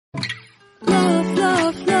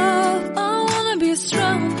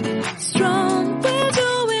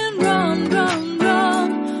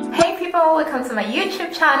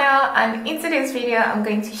YouTube channel, and in today's video I'm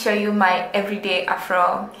going to show you my everyday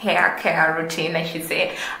Afro hair care routine, I should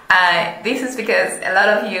say. This is because a lot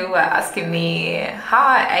of you were asking me how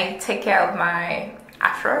I take care of my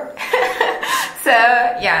Afro. So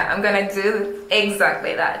yeah, I'm gonna do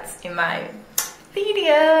exactly that in my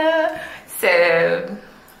video. So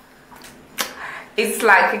it's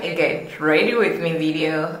like a get ready with me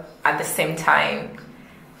video at the same time.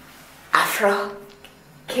 Afro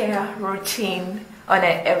care routine on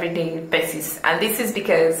an everyday basis, and this is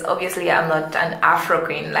because obviously I'm not an Afro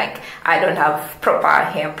queen, like I don't have proper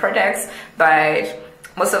hair products, but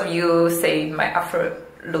most of you say my Afro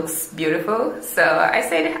looks beautiful, so I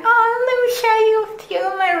said, oh, let me share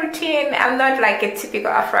you my routine. I'm not like a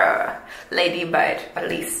typical Afro lady, but at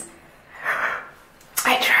least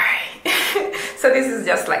I try. So this is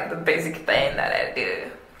just like the basic thing that I do.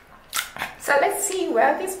 So let's see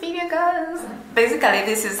where this video goes. Basically,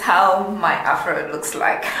 this is how my Afro looks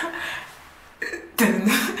like.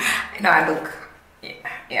 You know, I look,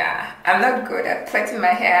 yeah, I'm not good at plaiting my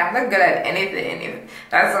hair. I'm not good at anything.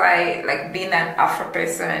 That's why, like, being an Afro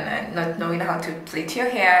person and not knowing how to plait your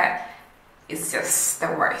hair is just the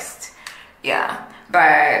worst. Yeah,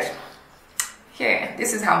 but yeah,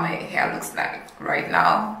 this is how my hair looks like right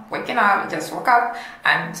now. Waking up, just woke up,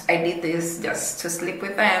 and I did this just to sleep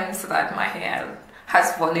with them so that my hair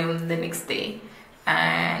has volume the next day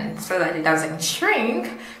and so that it doesn't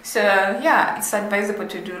shrink. So yeah, it's advisable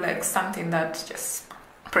to do like something that just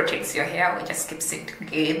protects your hair or just keeps it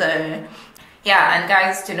together. Yeah, and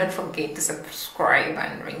guys, do not forget to subscribe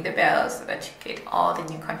and ring the bell so that you get all the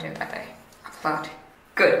new content that I upload.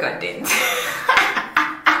 Good content.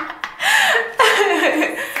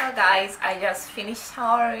 So guys, I just finished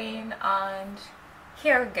showering and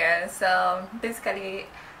here we go. So basically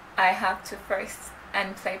I have to first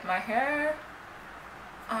unplait my hair.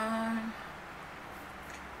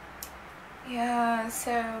 Yeah,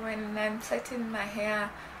 so when I'm plaiting my hair,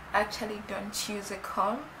 I actually don't use a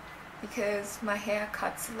comb because my hair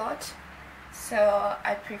cuts a lot, so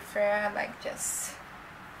I prefer like just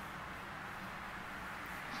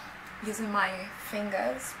using my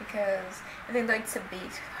fingers, because even though it's a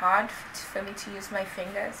bit hard for me to use my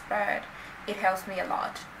fingers, but it helps me a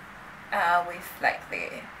lot with like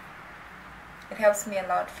it helps me a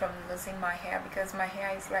lot from losing my hair, because my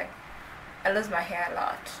hair is like, I lose my hair a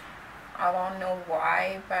lot. I don't know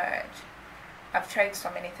why, but I've tried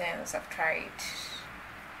so many things. I've tried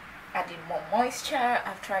adding more moisture,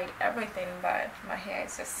 I've tried everything, but my hair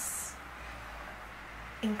is just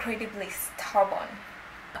incredibly stubborn.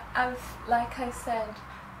 Like I said,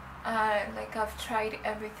 I've tried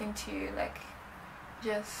everything to like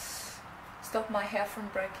just stop my hair from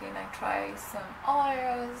breaking. I tried some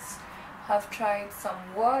oils, I've tried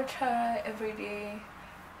some water every day.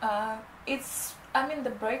 I mean, the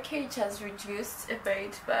breakage has reduced a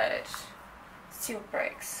bit, but still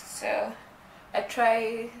breaks. So I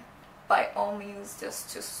try by all means just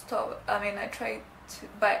to stop. I mean, I try to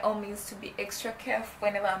by all means to be extra careful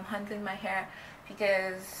whenever I'm handling my hair,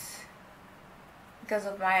 because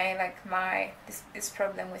of my this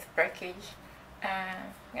problem with breakage.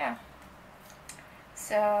 Yeah,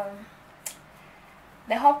 so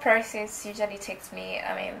the whole process usually takes me,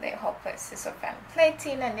 I mean, the whole process of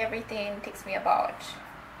plaiting and everything takes me about,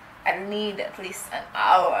 I need at least an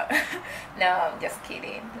hour. No, I'm just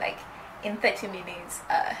kidding. Like in 30 minutes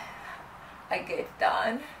I get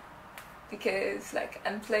done, because like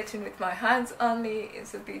unplaiting with my hands only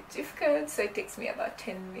is a bit difficult, so it takes me about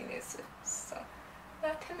 10 minutes. So no,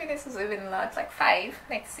 10 minutes is even not, like 5,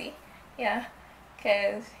 let's see. Yeah,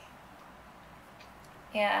 because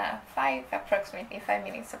yeah, 5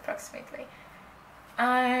 minutes approximately.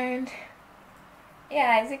 And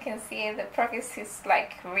yeah, as you can see, the progress is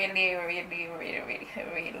like really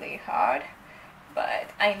hard,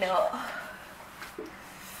 but I know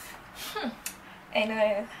I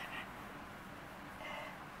know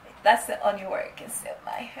that's the only way I can save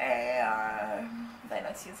my hair, by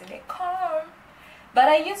not using a comb. But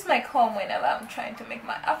I use my comb whenever I'm trying to make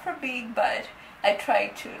my Afro big, but I try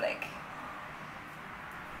to like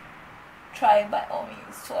try by all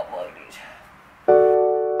means to avoid it.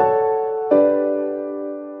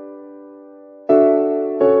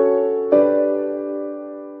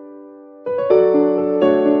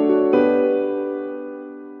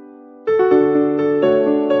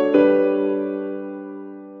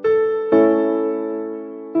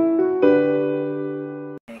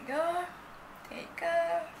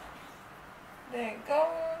 There you go,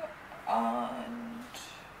 and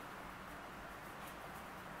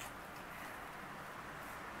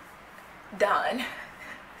done.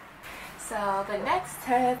 So the next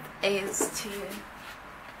step is to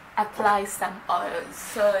apply some oils.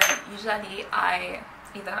 So usually I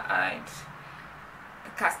either add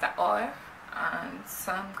the castor oil and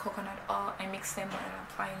some coconut oil. I mix them when I'm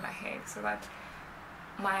applying my hair so that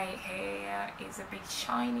my hair is a bit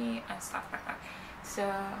shiny and stuff like that. So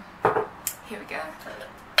here we go.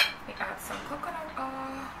 We add some coconut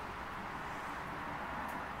oil.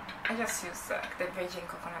 I just use the virgin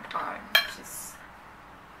coconut oil, which is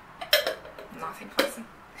nothing fancy.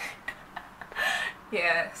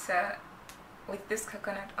 Yeah, so with this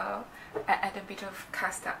coconut oil I add a bit of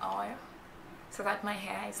castor oil so that my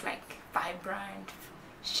hair is like vibrant,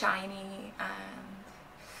 shiny, and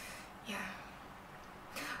yeah.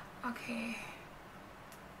 Okay,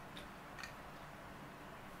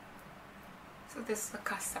 so this is the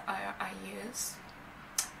castor oil I use.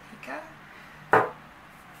 There you go.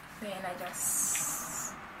 Then I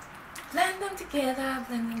just blend them together,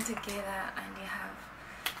 and you have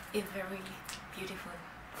a very beautiful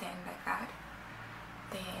thing like that.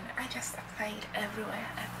 Then I just apply it everywhere.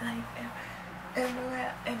 I apply it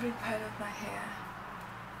everywhere, every part of my hair.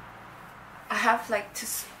 I have like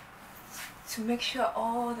to make sure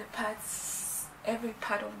all the parts, every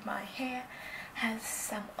part of my hair has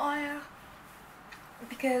some oil,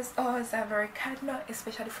 because oils are very cardinal,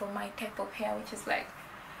 especially for my type of hair, which is like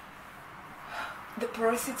the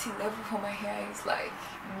porosity level for my hair is like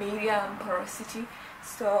medium porosity.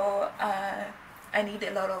 So I need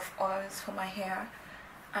a lot of oils for my hair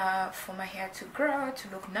to grow, to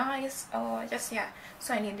look nice, or just, yeah,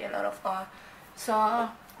 so I need a lot of oil. So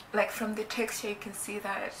like from the texture you can see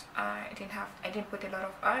that I didn't put a lot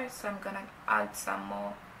of oil, so I'm gonna add some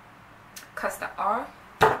more castor oil.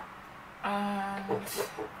 And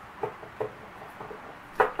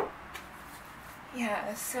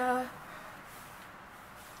yeah, so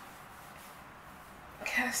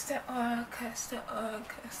castor oil, castor oil,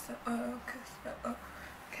 castor oil, castor oil,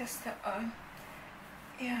 castor oil.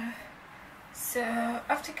 Yeah, so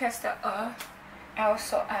after castor oil I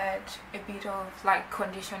also add a bit of like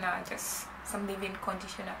conditioner, just some leave-in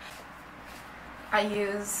conditioner. I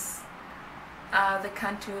use the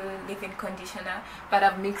Cantu leave-in conditioner, but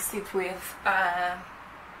I've mixed it with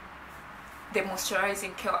the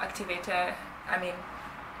moisturizing curl activator. I mean,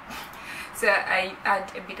 so I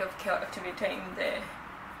add a bit of curl activator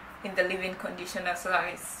in the leave-in conditioner, so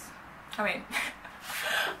that is, I mean,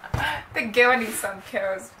 the girl needs some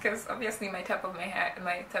curls, because obviously my type of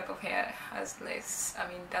hair has less, I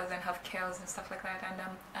mean, doesn't have curls and stuff like that, and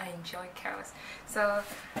I enjoy curls. So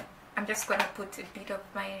I'm just gonna put a bit of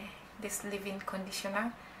this leave-in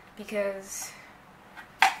conditioner, because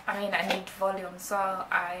I mean I need volume, so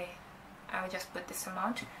I'll just put this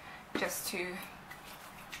amount just to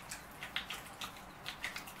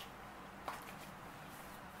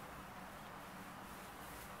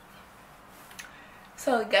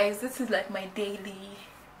So guys, this is like my daily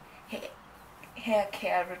hair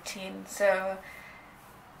care routine. So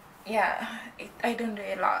yeah, I don't do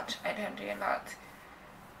a lot.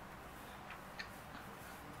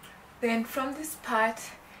 Then from this part,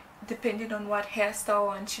 depending on what hairstyle I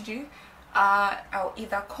want to do, I'll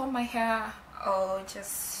either comb my hair or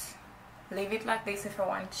just leave it like this if I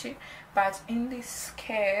want to. But in this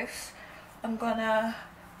case, I'm gonna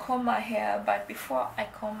comb my hair. But before I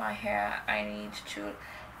comb my hair, I need to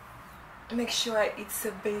make sure it's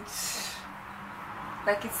a bit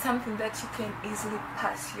like it's something that you can easily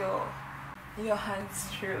pass your hands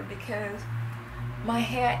through, because my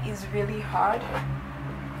hair is really hard.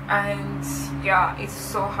 And yeah, it's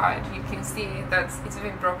so hard. You can see that it's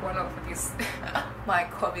even broke one of these. My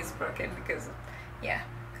comb is broken because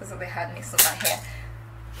of the hardness of my hair.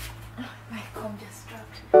 My comb just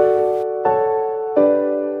dropped.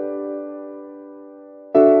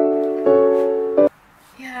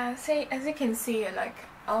 Yeah, so as you can see, like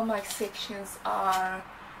all my sections are,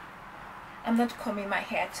 I'm not combing my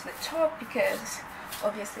hair to the top because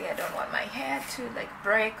obviously I don't want my hair to like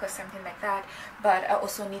break or something like that, but I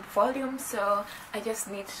also need volume, so I just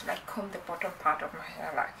need to like comb the bottom part of my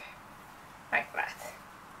hair like that.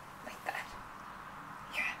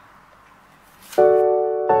 Yeah.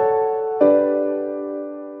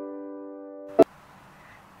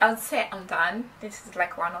 I would say I'm done. This is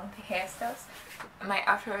like one of the hairstyles. My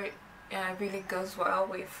afro really goes well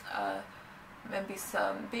with maybe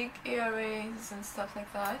some big earrings and stuff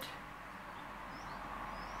like that.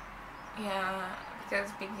 Yeah,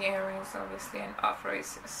 because big earrings obviously and afro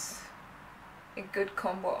is just a good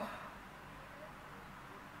combo.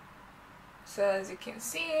 So as you can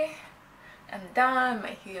see, I'm done.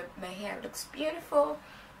 My hair looks beautiful.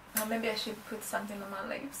 Now maybe I should put something on my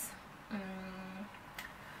lips.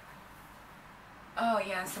 Oh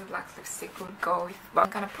yeah, some black lipstick would go with, but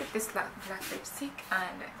I'm gonna put this black lipstick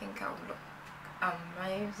and I think I'll look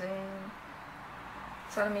amazing.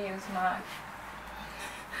 So let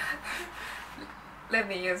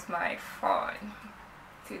me use my phone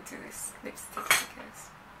to do this lipstick because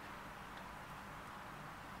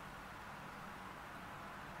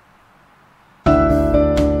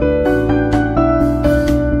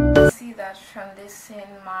see that from this in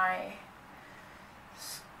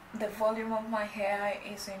the volume of my hair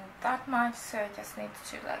isn't that much, so I just need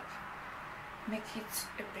to like make it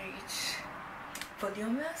a bit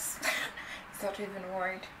voluminous. Is that even a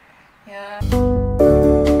word? Yeah.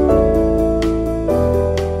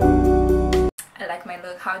 I like my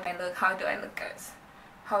look. How do I look, guys?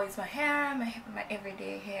 How is my hair? My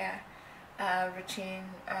everyday hair routine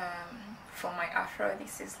for my afro.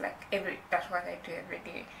 This is like that's what I do every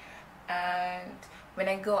day. And when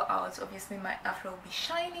I go out, obviously my afro will be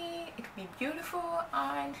shiny, it will be beautiful,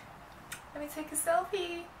 and let me take a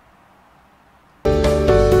selfie.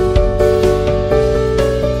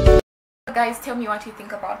 Guys, tell me what you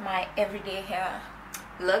think about my everyday hair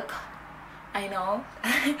look. I know.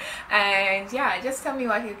 And yeah, just tell me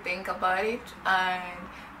what you think about it, and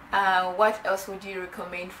what else would you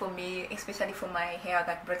recommend for me, especially for my hair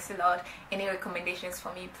that breaks a lot. Any recommendations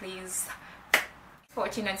for me, please?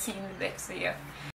 Watching and see you in the next video.